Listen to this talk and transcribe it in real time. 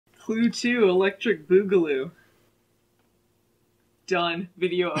Clue 2, Electric Boogaloo. Done.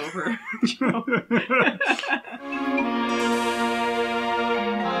 Video over.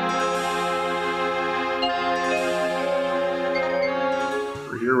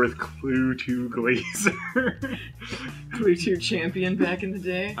 We're here with Clue 2 Glazer. Clue 2 champion back in the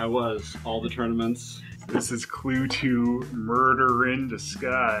day. I was. All the tournaments. This is Clue 2 Murder in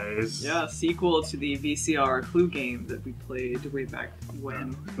Disguise. Yeah, sequel to the VCR Clue game that we played way back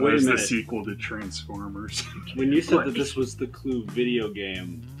when. Wait a minute. The sequel to Transformers. When you said that this was the Clue video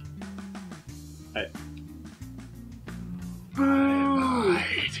game, I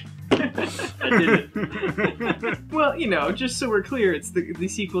did it. Well, you know, just so we're clear, it's the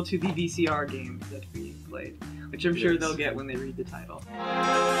sequel to the VCR game that we played, which I'm sure they'll get when they read the title.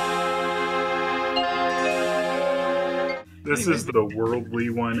 This is the worldly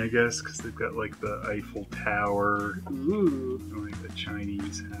one, I guess, because they've got like the Eiffel Tower. Ooh. And, like the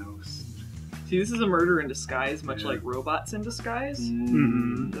Chinese house. See, this is a murder in disguise, much like Robots in Disguise.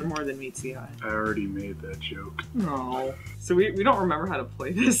 Mm-hmm. They're more than meets the eye. I already made that joke. No. So we don't remember how to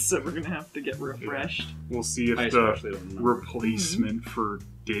play this, so we're gonna have to get refreshed. Yeah. We'll see if the replacement for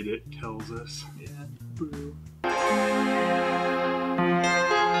Did It tells us. Yeah. Boo.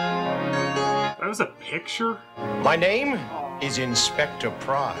 That was a picture? My name is Inspector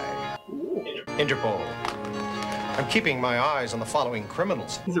Pry. Ooh. Interpol. I'm keeping my eyes on the following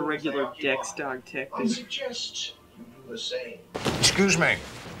criminals. He's a regular Dex dog detective. I suggest you do the same. Excuse me.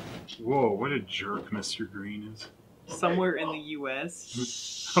 Whoa, what a jerk Mr. Green is. Somewhere in the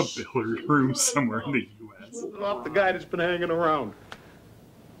U.S. A billiard room somewhere in the U.S. Off the guy that's been hanging around.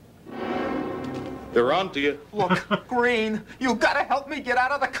 They're on to you. Look, Green, you gotta help me get out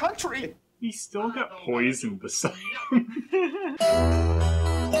of the country. He still got poison beside him.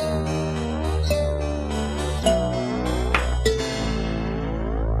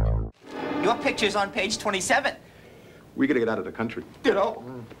 Your picture's on page 27. We gotta get out of the country. Ditto.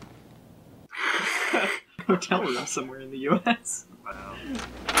 Hotel room somewhere in the U.S. Wow.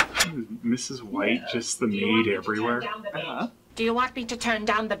 Mrs. White, just the maid everywhere. Uh-huh. Do you want me to turn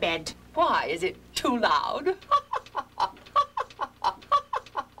down the bed? Why? Is it too loud?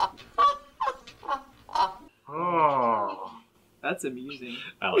 Oh. That's amusing.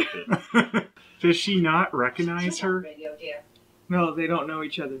 I like it. Does she not recognize her? No, they don't know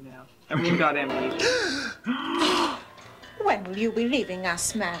each other now. Everyone got amnesia. When will you be leaving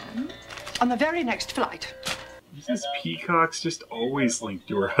us, ma'am? On the very next flight. Mrs. Peacock's just always linked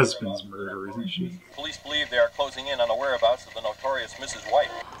to her husband's murder, isn't she? Police believe they are closing in on the whereabouts of the notorious Mrs. White.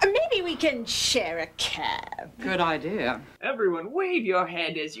 Maybe we can share a cab. Good idea. Everyone, wave your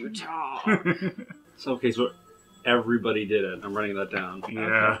head as you talk. So, okay, so everybody did it. I'm writing that down.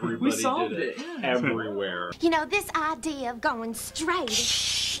 Yeah. Everybody We solved did it. it. Everywhere. You know, this idea of going straight...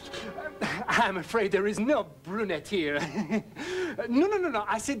 Shh! I'm afraid there is no brunette here. No.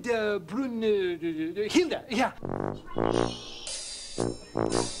 I said Hilda, yeah.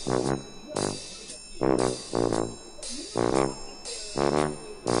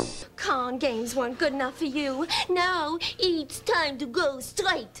 Con games weren't good enough for you. Now it's time to go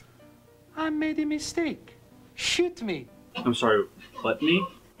straight. I made a mistake. Shoot me. I'm sorry, what me?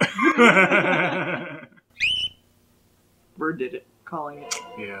 Bird did it. Calling it.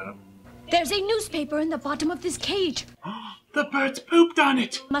 Yeah. There's a newspaper in the bottom of this cage. The birds pooped on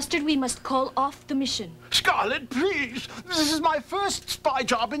it! Mustard, we must call off the mission. Scarlet, please! This is my first spy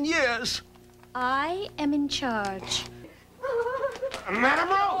job in years. I am in charge. Madam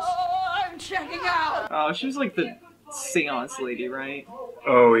Rose! I'm checking out. Oh, she was like the seance lady, right?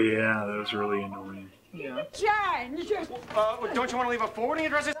 Oh yeah, that was really annoying. Yeah. Change. Don't you want to leave a forwarding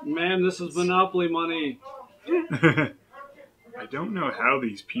address? Ma'am, this is Monopoly money. I don't know how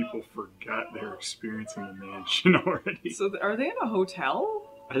these people forgot their experience in the mansion already. So are they in a hotel?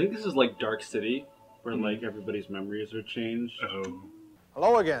 I think this is like Dark City, where like everybody's memories are changed. Oh.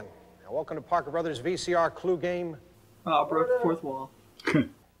 Hello again. Now, welcome to Parker Brothers' VCR Clue game. Oh, broke the fourth wall.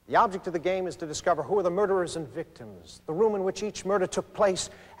 The object of the game is to discover who are the murderers and victims, the room in which each murder took place,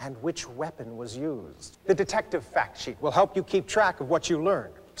 and which weapon was used. The detective fact sheet will help you keep track of what you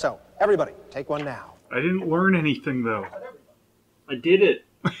learned. So, everybody, take one now. I didn't learn anything though. I did it.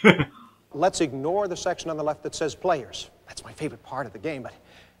 Let's ignore the section on the left that says players. That's my favorite part of the game, but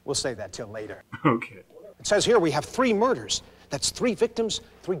we'll save that till later. Okay. It says here we have 3 murders. That's 3 victims,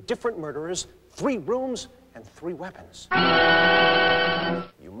 3 different murderers, 3 rooms, and 3 weapons.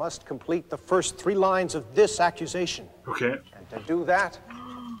 You must complete the first 3 lines of this accusation. Okay. And to do that,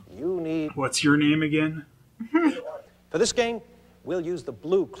 you need... What's your name again? For this game, we'll use the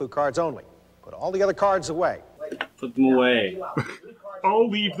blue clue cards only. Put all the other cards away. Put them away. I'll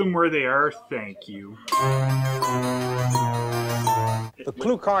leave them where they are, thank you. The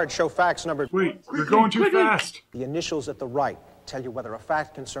clue cards show facts numbered. Wait, you're going too fast. The initials at the right tell you whether a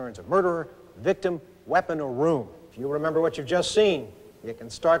fact concerns a murderer, victim, weapon, or room. If you remember what you've just seen, you can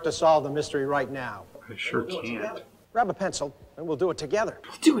start to solve the mystery right now. I sure can't. Grab a pencil, and we'll do it together.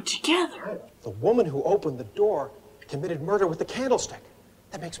 We'll do it together. The woman who opened the door committed murder with the candlestick.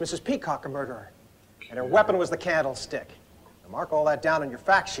 That makes Mrs. Peacock a murderer. And her weapon was the candlestick. Now mark all that down on your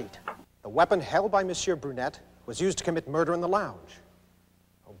fact sheet. The weapon held by Monsieur Brunette was used to commit murder in the lounge.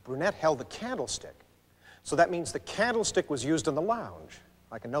 Well, Brunette held the candlestick. So that means the candlestick was used in the lounge.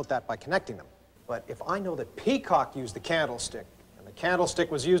 I can note that by connecting them. But if I know that Peacock used the candlestick, and the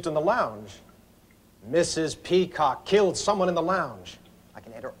candlestick was used in the lounge, Mrs. Peacock killed someone in the lounge. I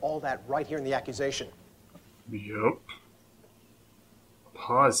can enter all that right here in the accusation. Yup.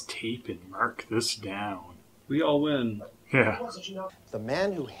 Pause tape and mark this down. We all win. Yeah. The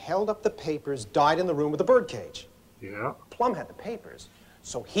man who held up the papers died in the room with the birdcage. Yeah. Plum had the papers,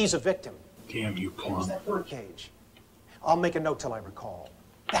 so he's a victim. Damn you, Where's Plum. that birdcage? I'll make a note till I recall.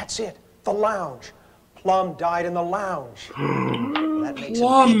 That's it. The lounge. Plum died in the lounge. That makes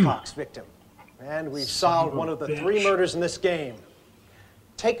him Peacock's victim. And we've solved one of the 3 murders in this game.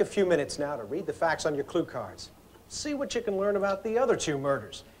 Take a few minutes now to read the facts on your clue cards. See what you can learn about the other 2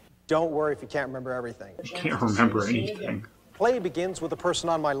 murders. Don't worry if you can't remember everything. I can't remember anything. Play begins with the person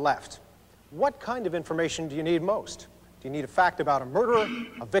on my left. What kind of information do you need most? Do you need a fact about a murderer,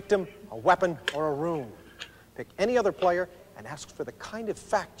 a victim, a weapon, or a room? Pick any other player and ask for the kind of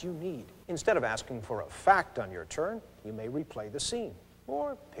fact you need. Instead of asking for a fact on your turn, you may replay the scene.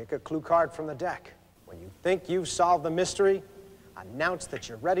 Or pick a clue card from the deck. When you think you've solved the mystery, announce that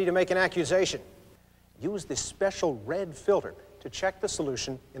you're ready to make an accusation. Use this special red filter to check the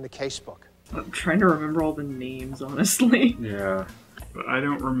solution in the casebook. I'm trying to remember all the names, honestly. Yeah. But I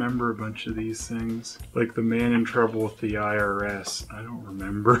don't remember a bunch of these things. Like the man in trouble with the IRS. I don't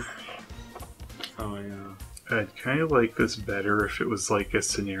remember. Oh, yeah. I'd kind of like this better if it was like a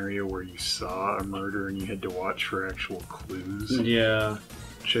scenario where you saw a murder and you had to watch for actual clues. Yeah.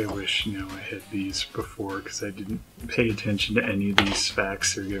 Which I wish, I had these before because I didn't pay attention to any of these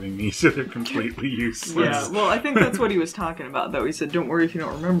facts they're giving me, so they're completely useless. Yeah, well, I think that's what he was talking about, though. He said, don't worry if you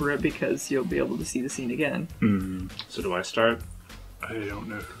don't remember it because you'll be able to see the scene again. So do I start? I don't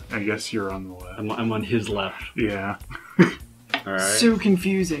know. I guess you're on the left. I'm on his left. Yeah. Alright. So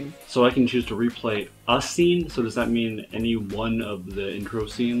confusing. So I can choose to replay a scene? So does that mean any one of the intro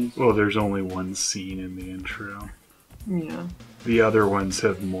scenes? Well, there's only one scene in the intro. Yeah. The other ones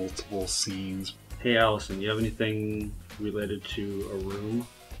have multiple scenes. Hey Allison, you have anything related to a room?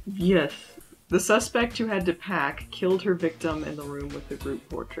 Yes. The suspect who had to pack killed her victim in the room with the group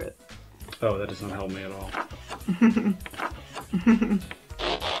portrait. Oh, that does not help me at all.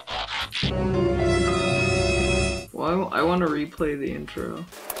 Well, I want to replay the intro.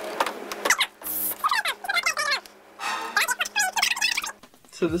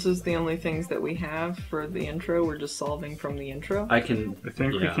 So this is the only things that we have for the intro. We're just solving from the intro. I think we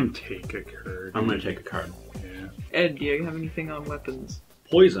can take a card. I'm going to take a card. Yeah. Ed, do you have anything on weapons?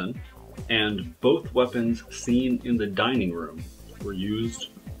 Poison and both weapons seen in the dining room were used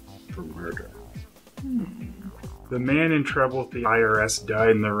for murder. The man in trouble with the IRS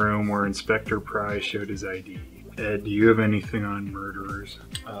died in the room where Inspector Price showed his ID. Ed, do you have anything on murderers?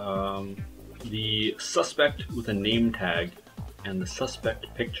 The suspect with a name tag and the suspect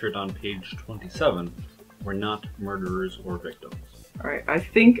pictured on page 27 were not murderers or victims. Alright, I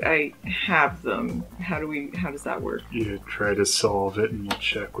think I have them. How does that work? You try to solve it and you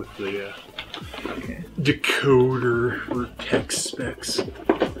check with the decoder or text specs.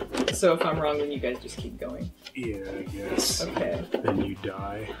 So if I'm wrong, then you guys just keep going. Yeah, I guess. Okay. Then you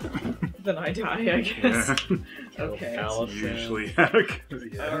die. Then I die, I guess. Yeah. Okay. That's usually how it goes.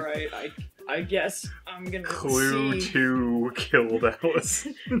 Yeah. Alright, I guess I'm gonna Clue see. 2 killed Alice.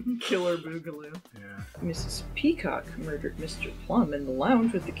 Killer Boogaloo. Yeah. Mrs. Peacock murdered Mr. Plum in the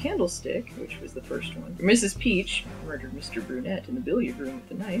lounge with the candlestick, which was the first one. Mrs. Peach murdered Mr. Brunette in the billiard room with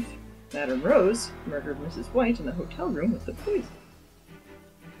the knife. Madame Rose murdered Mrs. White in the hotel room with the poison.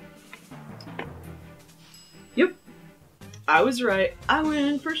 Yep. I was right. I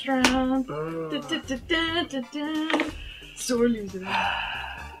win first round. Sore loser.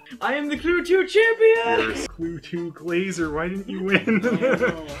 I am the Clue 2 champion! You're a Clue 2 Glazer, why didn't you win?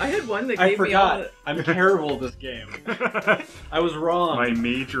 I had one that gave me all the... I'm terrible at this game. I was wrong. My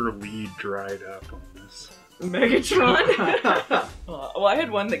major lead dried up on this. Megatron? Well, I had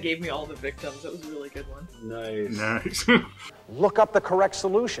one that gave me all the victims. That was a really good one. Nice. Look up the correct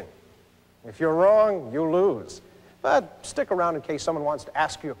solution. If you're wrong, you lose. But stick around in case someone wants to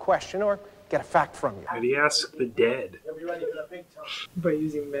ask you a question or get a fact from you. Did he ask the dead? By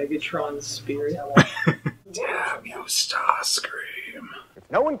using Megatron's spirit. Damn you, Starscream. If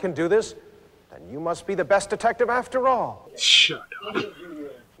no one can do this, then you must be the best detective after all. Shut up.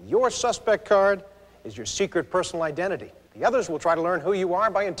 Your suspect card is your secret personal identity. The others will try to learn who you are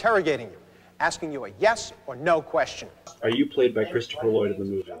by interrogating you, asking you a yes or no question. Are you played by Christopher Lloyd in the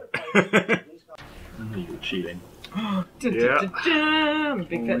movie? You're cheating. Yeah. Big fat Only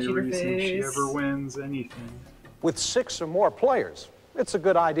cheater reason face. she ever wins anything. With 6 or more players, it's a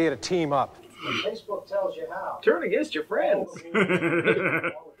good idea to team up. Facebook tells you how. Turn against your friends.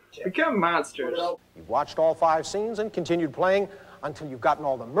 Become monsters. You watched all 5 scenes and continued playing until you've gotten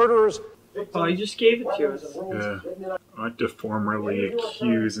all the murderers. Oh, you just gave it to us. I want to formally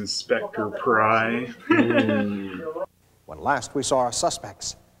accuse Inspector Pry. When last we saw our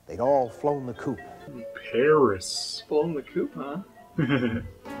suspects, they'd all flown the coop. Paris. Blown the coop, huh?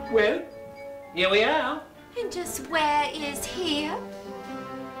 Well, here we are. And just where is here?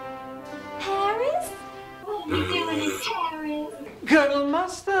 Paris? What are you doing in Paris? Colonel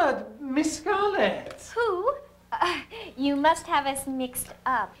Mustard, Miss Scarlet. Who? You must have us mixed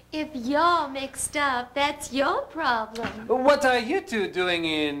up. If you're mixed up, that's your problem. What are you two doing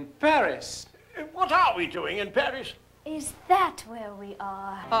in Paris? What are we doing in Paris? Is that where we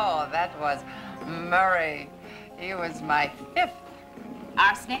are? Oh, that was Murray. He was my 5th.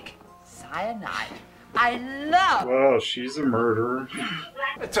 Arsenic, cyanide. I love. Well, she's a murderer.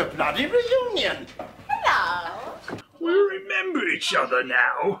 It's a bloody reunion. Hello. We remember each other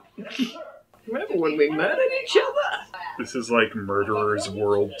now. Remember when we murdered each other? This is like Murderer's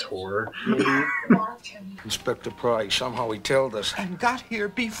World Tour. Inspector Price, somehow he told us. And got here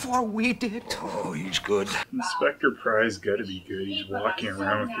before we did. Oh, he's good. Inspector Pry's gotta be good. He's walking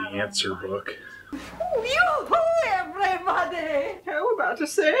around with the answer book. Yoo-hoo, everybody! How about a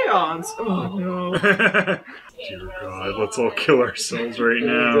seance? Oh no. Dear God, let's all kill ourselves right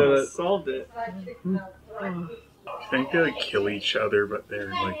now. Solved it. I think they like kill each other, but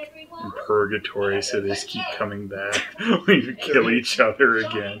they're like in purgatory, so they just keep coming back. We kill each other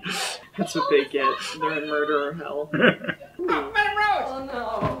again. That's what they get. They're in murderer hell. Oh,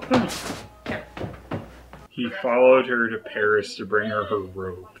 no. He followed her to Paris to bring her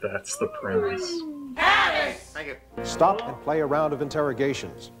rope. That's the premise. Paris! Stop and play a round of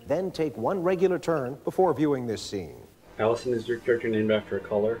interrogations. Then take one regular turn before viewing this scene. Allison, is your character named after a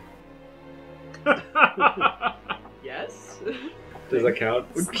color? Yes? Does that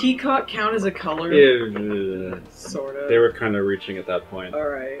count? Would peacock count as a color? Yeah, Sort of. they were kind of reaching at that point.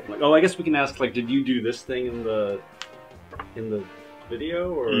 Alright. Like, oh, I guess we can ask, like, did you do this thing in the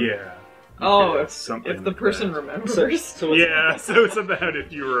video, or? Yeah. Oh, Yeah, if something the like person that. remembers. So Yeah, so it's about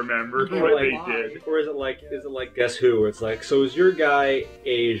if you remember what they did. Or is it like Guess Who, where it's like, so is your guy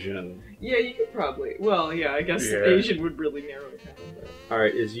Asian? Yeah, you could probably. Well, yeah, I guess Yeah. Asian would really narrow it down. But...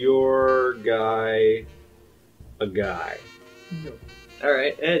 Alright, is your guy a guy? No.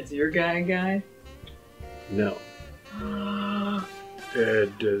 Alright, Ed's your guy? No.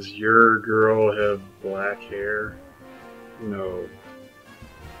 Ed, does your girl have black hair? No.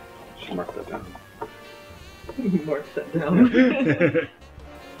 Should mark that down. Mark that down.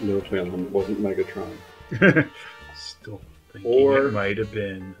 No, Phelan, it wasn't Megatron. Still thinking Or- it might have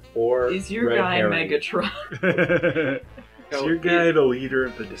been. Or Is your Red guy Herring. Megatron? Is your guy the leader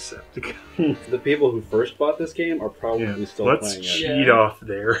of the Decepticons? The people who first bought this game are probably still Let's playing it. cheat off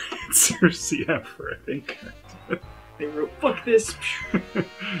their answers. Yeah, for I think. They wrote, fuck this.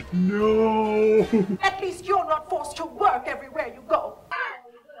 No! At least you're not forced to work everywhere you go.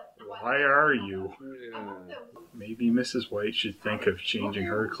 Why are you? Maybe Mrs. White should think of changing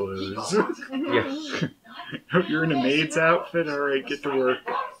her clothes. Yes. You're in a maid's outfit? Alright, get to work.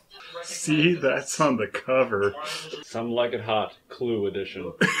 See, that's on the cover. Some Like It Hot, Clue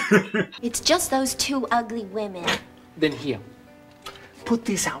edition. It's just those 2 ugly women. Then here, put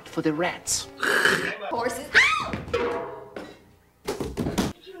this out for the rats. Horses.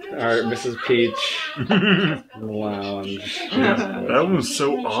 Alright, Mrs. Peach. in the lounge. That was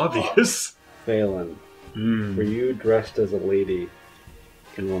so obvious. Phelan, were you dressed as a lady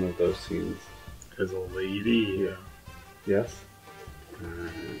in one of those scenes? As a lady? Yeah. Yes?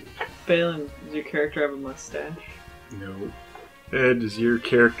 Phelan, does your character have a mustache? No. Ed, does your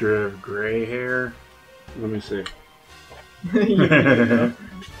character have gray hair? Let me see. Yeah.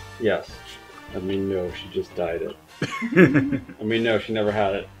 Yes. I mean, no, she just dyed it. I mean, no, she never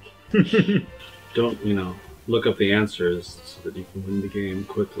had it. Don't, look up the answers so that you can win the game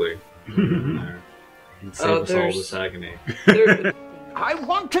quickly. There. And save us all this agony. I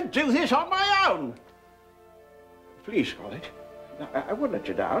want to do this on my own. Please, Scarlett. I won't let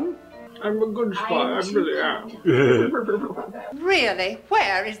you down. I'm a good spy, I really am. Really?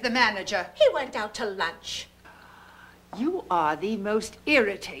 Where is the manager? He went out to lunch. You are the most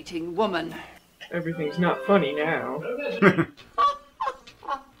irritating woman. Everything's not funny now.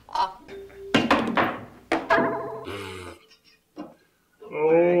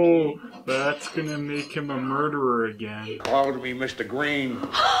 Oh, that's gonna make him a murderer again. Called me Mr. Green.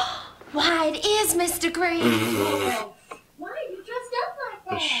 Why, it is Mr. Green. Why are you dressed up like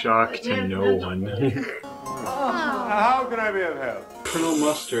that? A shock to no one. How can I be of help? Colonel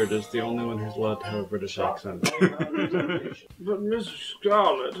Mustard is the only one who's allowed to have a British accent. But Miss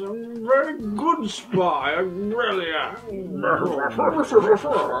Scarlet, I'm a very good spy, I really am.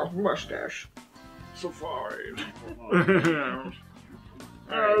 Mustache. Safari.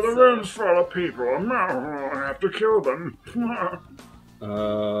 The room's full of people. I have to kill them.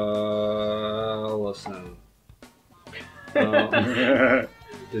 Listen.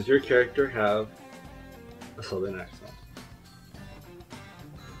 Does your character have a southern accent?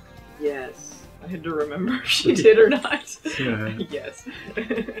 Yes. I had to remember if she did or not. Yeah. Yes.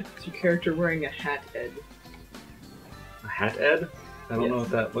 Is your character wearing a hat, Ed? A hat, Ed? I don't know what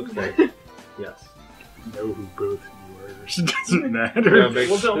that looks like. Yes. Know who both wears. Doesn't matter. Yeah,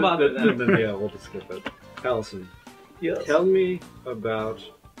 Well, don't bother then. Yeah, we'll just skip it. Allison, Yes. tell me about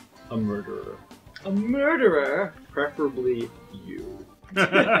a murderer. A murderer? Preferably you.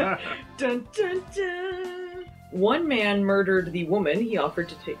 Dun dun dun! One man murdered the woman he offered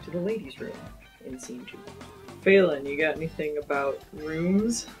to take to the ladies' room in scene 2. Phelan, you got anything about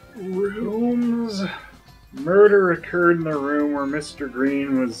rooms? Rooms? Murder occurred in the room where Mr.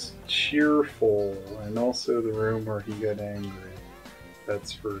 Green was cheerful, and also the room where he got angry.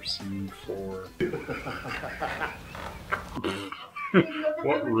 That's for scene 4.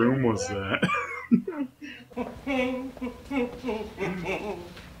 What room was that?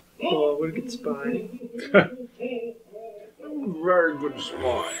 Oh, what a good spy. I'm a very good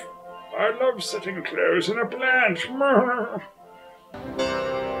spy. I love sitting close in a plant.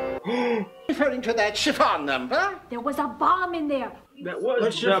 Referring to that chiffon number? There was a bomb in there. That was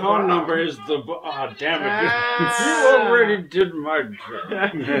The chiffon number is the... Ah, damn it. You already did my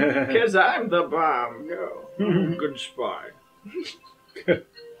job. Because I'm the bomb. No. Good spy.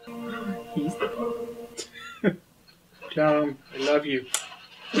 He's the bomb. Tom, I love you.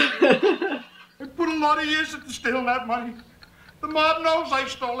 I put a lot of years into stealing that money. The mob knows I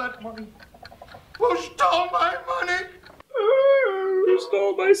stole that money. Who stole my money? Who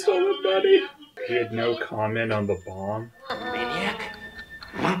stole my stolen money? He had no comment on the bomb. Maniac.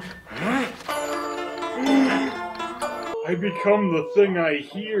 I become the thing I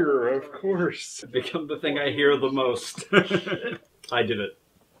hear, of course. Become the thing I hear the most. I did it.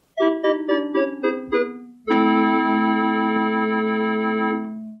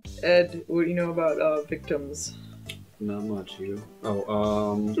 Ed, what do you know about victims? Not much, you.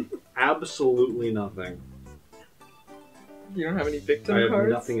 Oh, absolutely nothing. You don't have any victim I have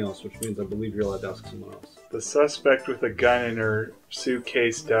cards? nothing else, which means I believe you're allowed to ask someone else. The suspect with a gun in her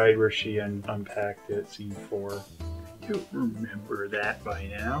suitcase died where she unpacked it, scene 4. You remember that by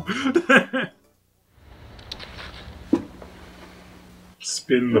now.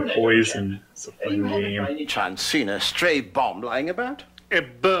 Spin the poison. It's a fun game. By any chance seen a stray bomb lying about? A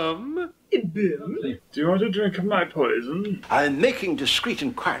bomb? Do you want to drink my poison? I'm making discreet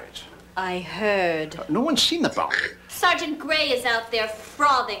inquiries. I heard. No one's seen the bomb. Sergeant Gray is out there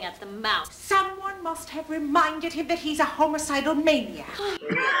frothing at the mouth. Someone must have reminded him that he's a homicidal maniac.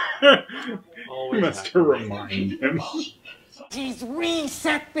 Must to remind him. He's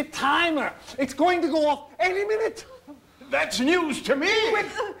reset the timer. It's going to go off any minute. That's news to me.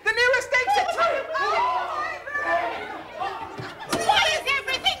 The nearest exit. Why is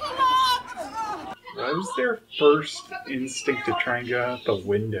everything locked? What was their first instinct to try and get out the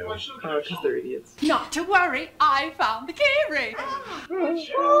window? Oh, because they're idiots. Not to worry, I found the key ring.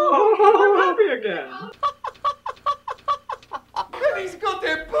 Oh, happy again. He's got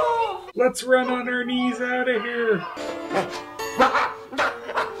that bomb. Let's run on our knees out of here.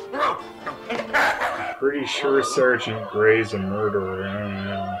 Pretty sure Sergeant Gray's a murderer. I don't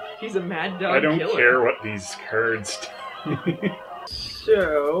know. He's a mad dog I don't killer. care what these cards do.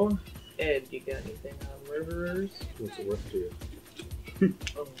 So, Ed, you got anything on murderers? What's it worth to you?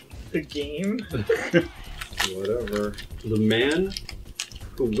 Oh, the game? Whatever. The man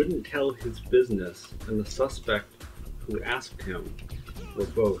who wouldn't tell his business and the suspect who asked him were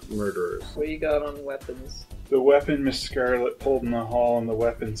both murderers. What you got on weapons? The weapon Miss Scarlet pulled in the hall and the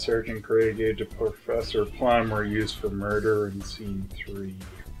weapon Sergeant Gray gave to Professor Plum were used for murder in scene 3.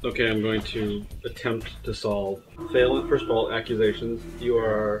 Okay, I'm going to attempt to solve. Phelan, first of all, accusations. You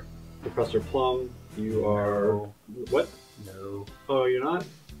are Professor Plum. You are... No. What? No. Oh, you're not?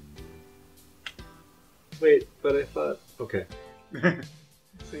 Wait, but I thought... Okay.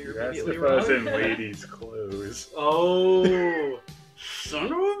 So you're That's immediately if I was wrong. in ladies' clothes. Oh, son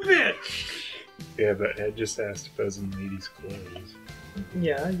of a bitch! Yeah, but Ed just asked if I was in ladies' clothes.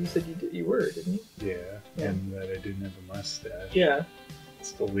 Yeah, you said you were, didn't you? Yeah, and that I didn't have a mustache. Yeah.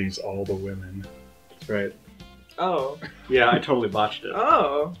 Still leaves all the women. That's right. Oh. Yeah, I totally botched it.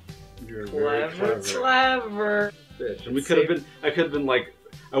 Oh. You're very Clever. Bitch. And we could have been... I could have been like...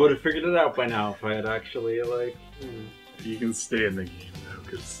 I would have figured it out by now if I had actually, like... You can stay in the game, though,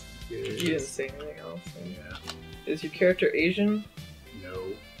 because... You didn't say anything else. Yeah. Is your character Asian?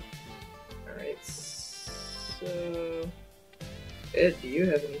 No. Alright, so... Ed, do you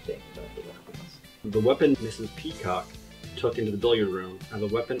have anything about the weapons? The weapon Mrs. Peacock took into the billiard room and the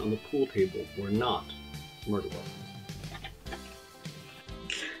weapon on the pool table were not murder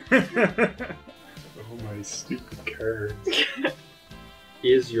weapons. Oh, my stupid cards.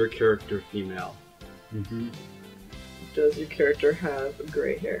 Is your character female? Mm-hmm. Does your character have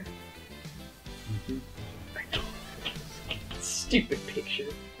gray hair? Mm-hmm. Stupid picture.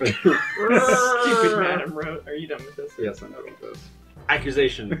 Stupid Madam Rose. Are you done with this? Yes, I'm done with this.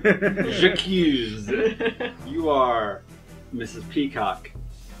 Accusation. J'accuse. You are Mrs. Peacock.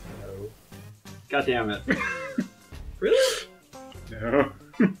 No. God damn it. Really? No.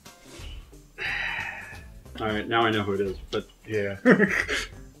 Alright, now I know who it is, but... Yeah. There's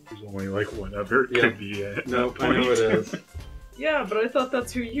only like one other it could be Ed. Nope, I know who it is. Yeah, but I thought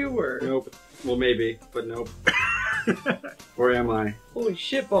that's who you were. Nope. Well, maybe, but nope. Or am I? Holy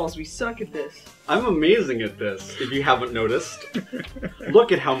shitballs, we suck at this. I'm amazing at this, if you haven't noticed.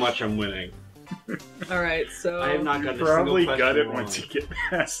 Look at how much I'm winning. Alright, so... I have not gotten You a single probably question got it wrong. once you get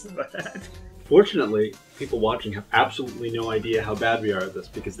past that. Fortunately, people watching have absolutely no idea how bad we are at this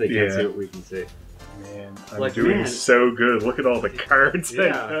because they can't see what we can see. Man, I'm Like, doing man. so good. Look at all the cards.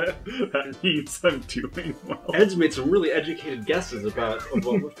 Yeah. That means I'm doing well. Ed's made some really educated guesses about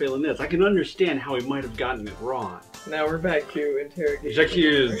what Phelan is. I can understand how he might have gotten it wrong. Now we're back to interrogation.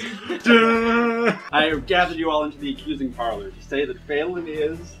 J'accuse. I have gathered you all into the accusing parlor to say that Phelan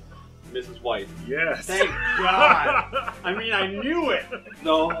is Mrs. White. Yes. Thank God. I mean, I knew it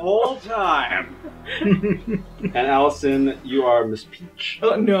the whole time. And Allison, you are Miss Peach.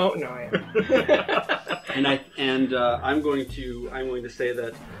 Oh no, I am. I'm going to say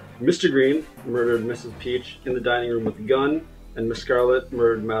that Mr. Green murdered Mrs. Peach in the dining room with the gun, and Miss Scarlet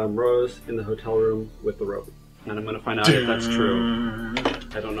murdered Madame Rose in the hotel room with the rope. And I'm going to find out if that's true.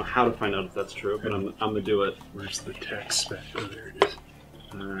 I don't know how to find out if that's true, but I'm going to do it. Where's the text special? There it is.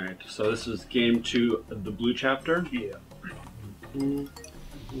 Alright, so this is game 2 of the blue chapter. Yeah.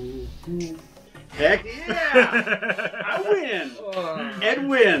 Heck yeah! I win! Ed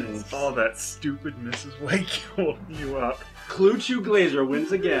wins! All that stupid Mrs. White holding you up. Clue 2 Glazer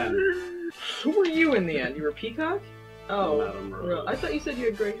wins again. Who were you in the end? You were Peacock? Oh, Madame Rose. real. I thought you said you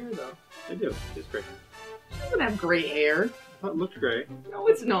had gray hair though. I do. It's great. She doesn't have gray hair. I thought it looked great. No,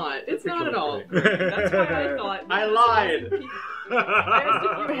 it's not. It's not at all. That's why I thought. I lied! I asked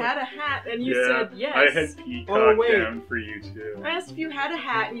if you had a hat and you said yes. I had Peacock wait. down for you too. I asked if you had a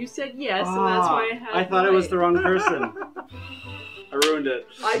hat and you said yes, and that's why I had I thought it was the wrong person. I ruined it.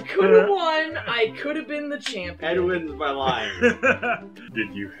 I could have won. I could have been the champion. Ed wins by lying.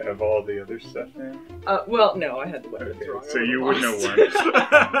 Did you have all the other stuff in? Well, no, I had the weapons wrong. So you wouldn't have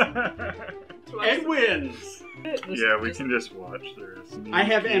won. Ed wins! Yeah, we can just watch this. I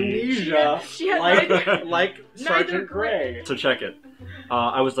have amnesia, She had like Sergeant neither Grey. So check it.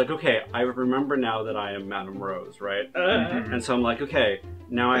 I was like, okay, I remember now that I am Madame Rose, right? And so I'm like, okay,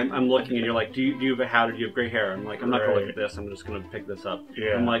 now I'm looking, and you're like, do you have a hat or do you have gray hair? I'm like, I'm not gonna look at this. I'm just gonna pick this up.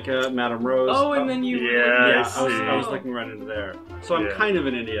 Yeah. I'm like, Madame Rose. Oh, and then you. Yeah, I was looking right into there. So I'm kind of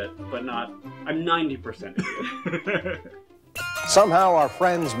an idiot, but not. I'm 90% idiot. Somehow our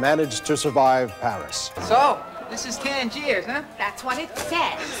friends managed to survive Paris. So, this is Tangiers, huh? That's what it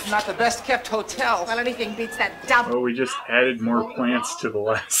says. Not the best kept hotel. Well, anything beats that double. Oh, we just added more plants to the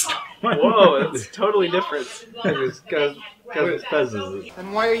last one. Whoa, it's totally different. Because it's Fez's.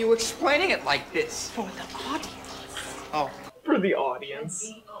 Then why are you explaining it like this? For the audience. Oh. For the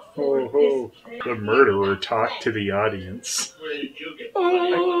audience. Ho, ho. The murderer talked to the audience.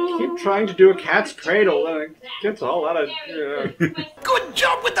 I keep trying to do a cat's cradle, and it gets all out of. Good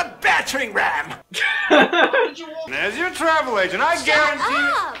job with the battering ram! And as your travel agent, I guarantee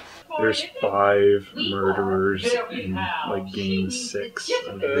you. There's 5 murderers in like game 6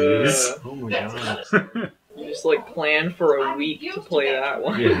 of these. Oh my god. just like plan for a week to play that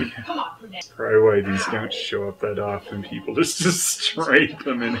one. Yeah. Probably why these don't show up that often. People just destroy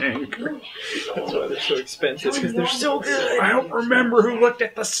them in anger. That's why they're so expensive, because they're so good. I don't remember who looked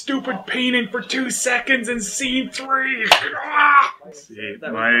at the stupid painting for 2 seconds in scene 3. See,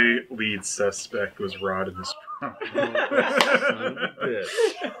 my lead suspect was Rodimus Prime.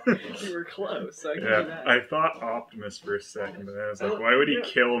 You were close. I can do Yeah, that. I thought Optimus for a second, but then I was like, why would he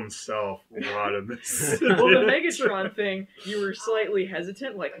kill himself? Rodimus. Well, the Megatron thing, you were slightly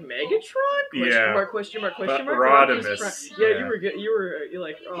hesitant, like Megatron? Question mark. But Rodimus Prime. Rodimus. Yeah, you're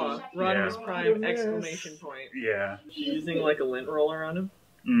like, oh, Rodimus Prime! Exclamation point. Yeah. Using like a lint roller on him.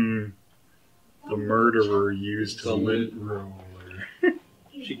 The murderer used the lint roller.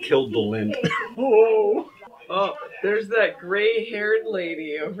 She killed the lint. Oh, there's that gray-haired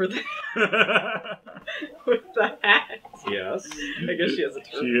lady over there with the hat. Yes. I guess she has a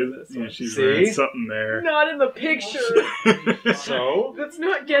turban. She's wearing something there. Not in the picture. So? That's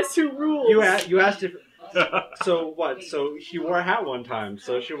not Guess Who Rules. You asked if... So what? So she wore a hat one time,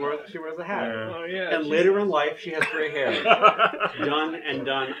 so she wears a hat. Oh, yeah. And later in life, she has gray hair. Done and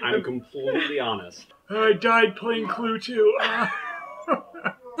done. I'm completely honest. I died playing Clue too.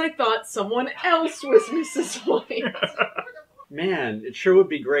 I thought someone else was Mrs. White. Man, it sure would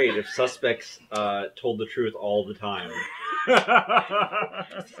be great if suspects told the truth all the time.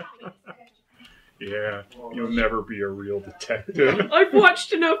 Yeah, you'll never be a real detective. I've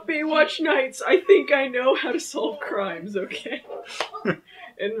watched enough Baywatch Nights. I think I know how to solve crimes, okay?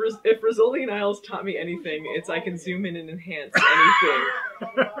 And if Rizzoli and Isles taught me anything, it's I can zoom in and enhance anything.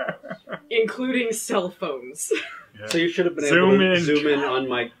 Including cell phones. Yeah. So you should have been able to zoom in on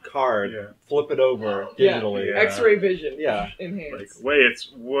my card, flip it over digitally. Yeah. X-ray vision. Yeah. Enhance.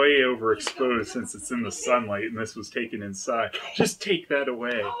 It's way overexposed since it's in the sunlight and this was taken inside. Just take that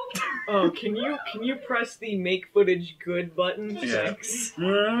away. Oh, can you press the make footage good button? Yeah. Thanks.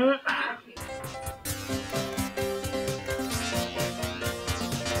 You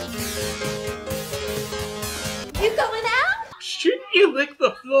going out? Shouldn't you lick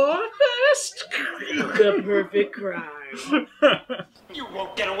the floor first? The perfect crime. You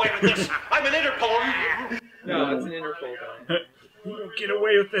won't get away with this. I'm an Interpol. No, it's an Interpol guy. You won't get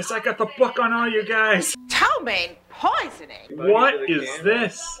away with this. I got the book on all you guys. Ptomaine poisoning. What is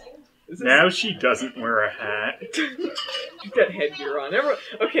this? Now she doesn't wear a hat. She's got headgear on.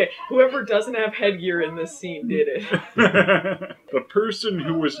 Okay, whoever doesn't have headgear in this scene did it. The person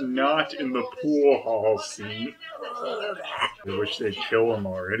who was not in the pool hall scene. I wish they'd kill him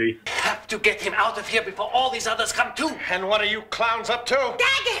already. Have to get him out of here before all these others come too. And what are you clowns up to?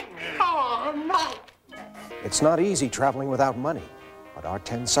 Daggett! Oh, no. It's not easy traveling without money, but our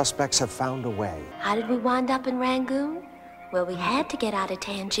 10 suspects have found a way. How did we wind up in Rangoon? Well, we had to get out of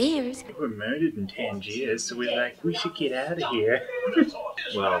Tangiers. We were murdered in Tangiers, so we're like, we should get out of here.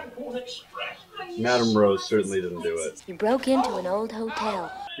 Well, Madame Rose certainly didn't do it. We broke into an old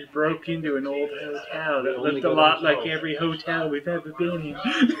hotel. We broke into an old hotel that looked a lot like every hotel we've ever been in.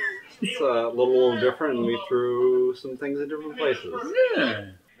 It's a little different, and we threw some things in different places.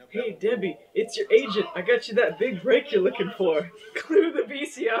 Yeah. Hey, Debbie, it's your agent. I got you that big break you're looking for. Clue the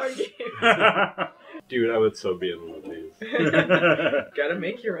VCR game. Dude, I would so be in one of these. Gotta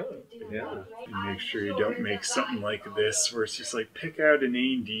make your own. Yeah. You make sure you don't make something like this where it's just like pick out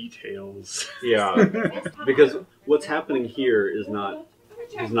inane details. Yeah. Because what's happening here does not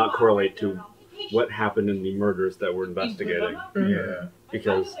correlate to what happened in the murders that we're investigating. Yeah.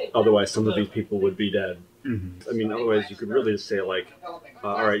 Because otherwise some of these people would be dead. Mm-hmm. I mean, otherwise you could really just say like,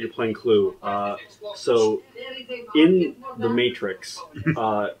 all right, you're playing Clue. So in The Matrix,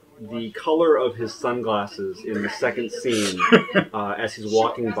 the color of his sunglasses in the second scene, as he's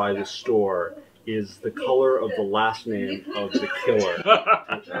walking by the store, is the color of the last name of the killer.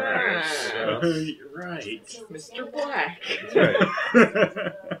 Right. Mr. Black. That's right.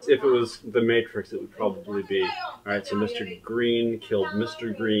 If it was The Matrix, it would probably be, alright, so Mr. Green killed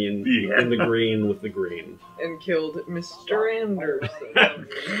Mr. Green in the green with the green. And killed Mr. Anderson.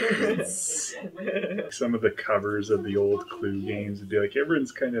 Some of the covers of the old Clue games would be like,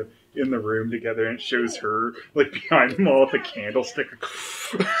 everyone's kind of in the room together and it shows her like behind them all with a candlestick.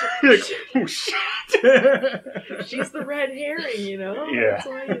 Like, oh shit. She's the red herring, you know? Yeah. That's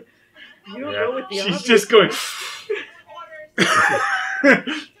why you don't go with the She's obvious. just going.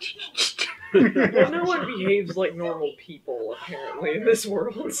 Well, no one behaves like normal people, apparently, in this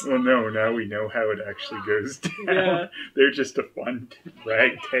world. Well, no, now we know how it actually goes down. Yeah. They're just a fun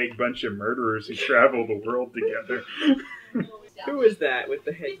ragtag bunch of murderers who travel the world together. Who is that with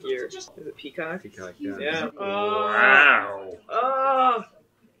the headgear? Is it Peacock? Peacock, yeah. Yeah. Wow. Oh,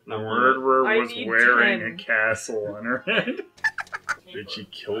 The murderer I was need wearing 10. a castle on her head. Did she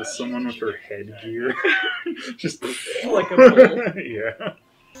kill someone with her headgear? Just like a bull. Yeah.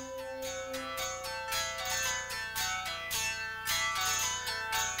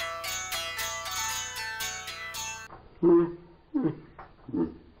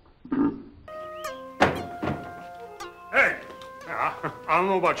 Hey, I don't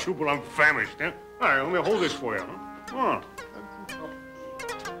know about you, but I'm famished. Eh? All right, let me hold this for you. Huh?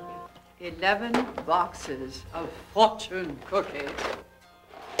 11 boxes of fortune cookies.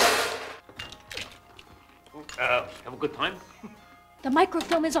 Have a good time? The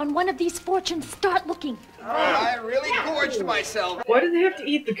microfilm is on one of these fortunes. Start looking. I really gorged myself. Why do they have to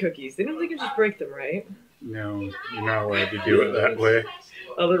eat the cookies? They can just break them, right? No, you're not allowed to do it that way.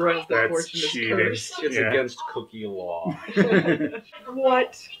 Otherwise, the That's fortune cheating. is cursed. It's Yeah. against cookie law.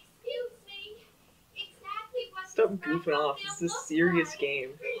 What? Stop goofing off. This is a serious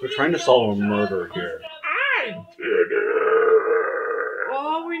game. We're trying to solve a murder here.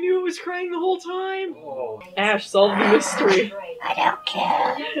 Oh, we knew it was crying the whole time. Ash, solve the mystery. I don't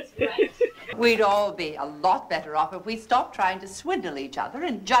care. We'd all be a lot better off if we stopped trying to swindle each other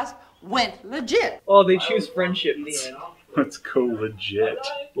and just went legit. Oh, they choose friendship in the end. Let's go legit.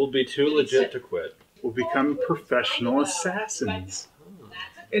 We'll be too legit to quit. We'll become professional assassins.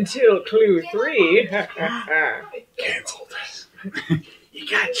 Until Clue 3. Cancelled. You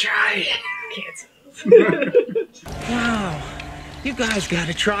gotta try it. Cancelled. Wow. You guys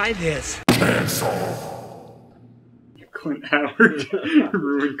gotta try this. Clint Howard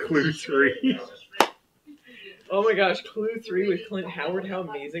ruined Clue 3. Oh my gosh, Clue 3 with Clint Howard. How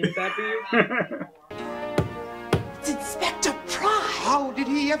amazing would that be? It's Inspector Price. How did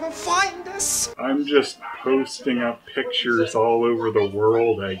he ever find us? I'm just posting up pictures all over the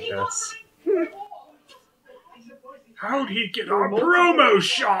world, I guess. How'd he get our promo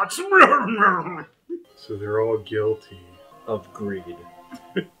shots? So they're all guilty. Of greed.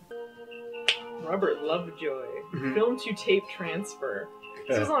 Robert Lovejoy. Film to tape transfer.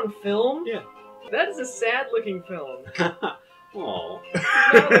 This Yeah. is on film? Yeah. That is a sad looking film. Oh.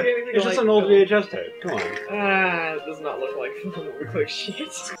 It's Just an old VHS tape. Come on. Ah, it does not look like film. It looks like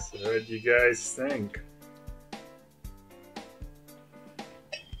shit. So what do you guys think?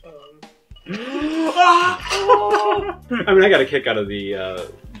 I mean, I got a kick out of the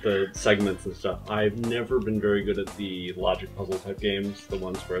segments and stuff. I've never been very good at the logic puzzle type games, the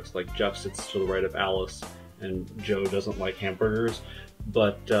ones where it's like Jeff sits to the right of Alice and Joe doesn't like hamburgers.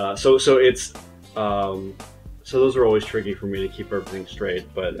 But so those are always tricky for me to keep everything straight.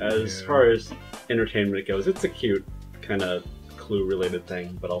 But as far as entertainment goes, it's a cute kind of Clue-related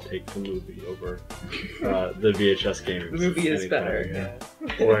thing. But I'll take the movie over the VHS games. The movie is better. Yeah.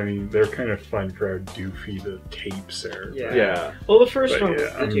 Well, I mean, they're kind of fun for how doofy the tapes are. Yeah. Yeah. Well, the first But one was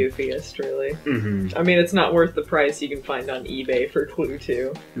yeah, the doofiest, really. Mhm. I mean, it's not worth the price you can find on eBay for Clue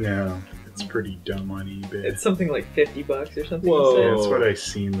 2. No, it's pretty dumb on eBay. It's something like $50 or something. Whoa. so- Yeah, that's what I've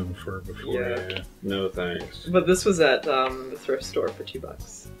seen them for before. Yeah. Yeah. No thanks. But this was at the thrift store for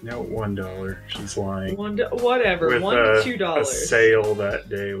 $2. No, $1. She's lying. Whatever, With $1 to $2. a sale that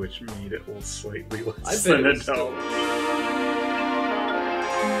day, which made it slightly less I bet than it was a dollar.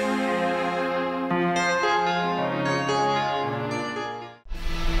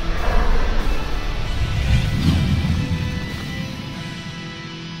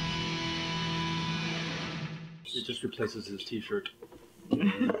 It just replaces his T-shirt.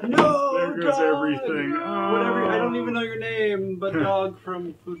 No, there goes everything. Oh. Whatever. I don't even know your name, but dog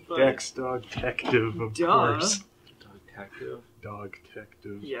from Food Fight. Dex Dog Detective, of Duh. course. Dog detective. Dog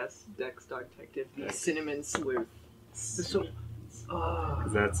Detective. Yes, Dex Dog Detective, the Cinnamon Sleuth. So,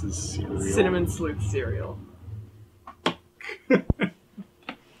 That's his cereal. Cinnamon Sleuth cereal.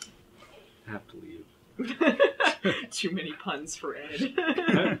 have to leave. Too many puns for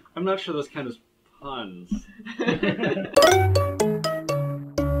Ed. I'm not sure those count as puns.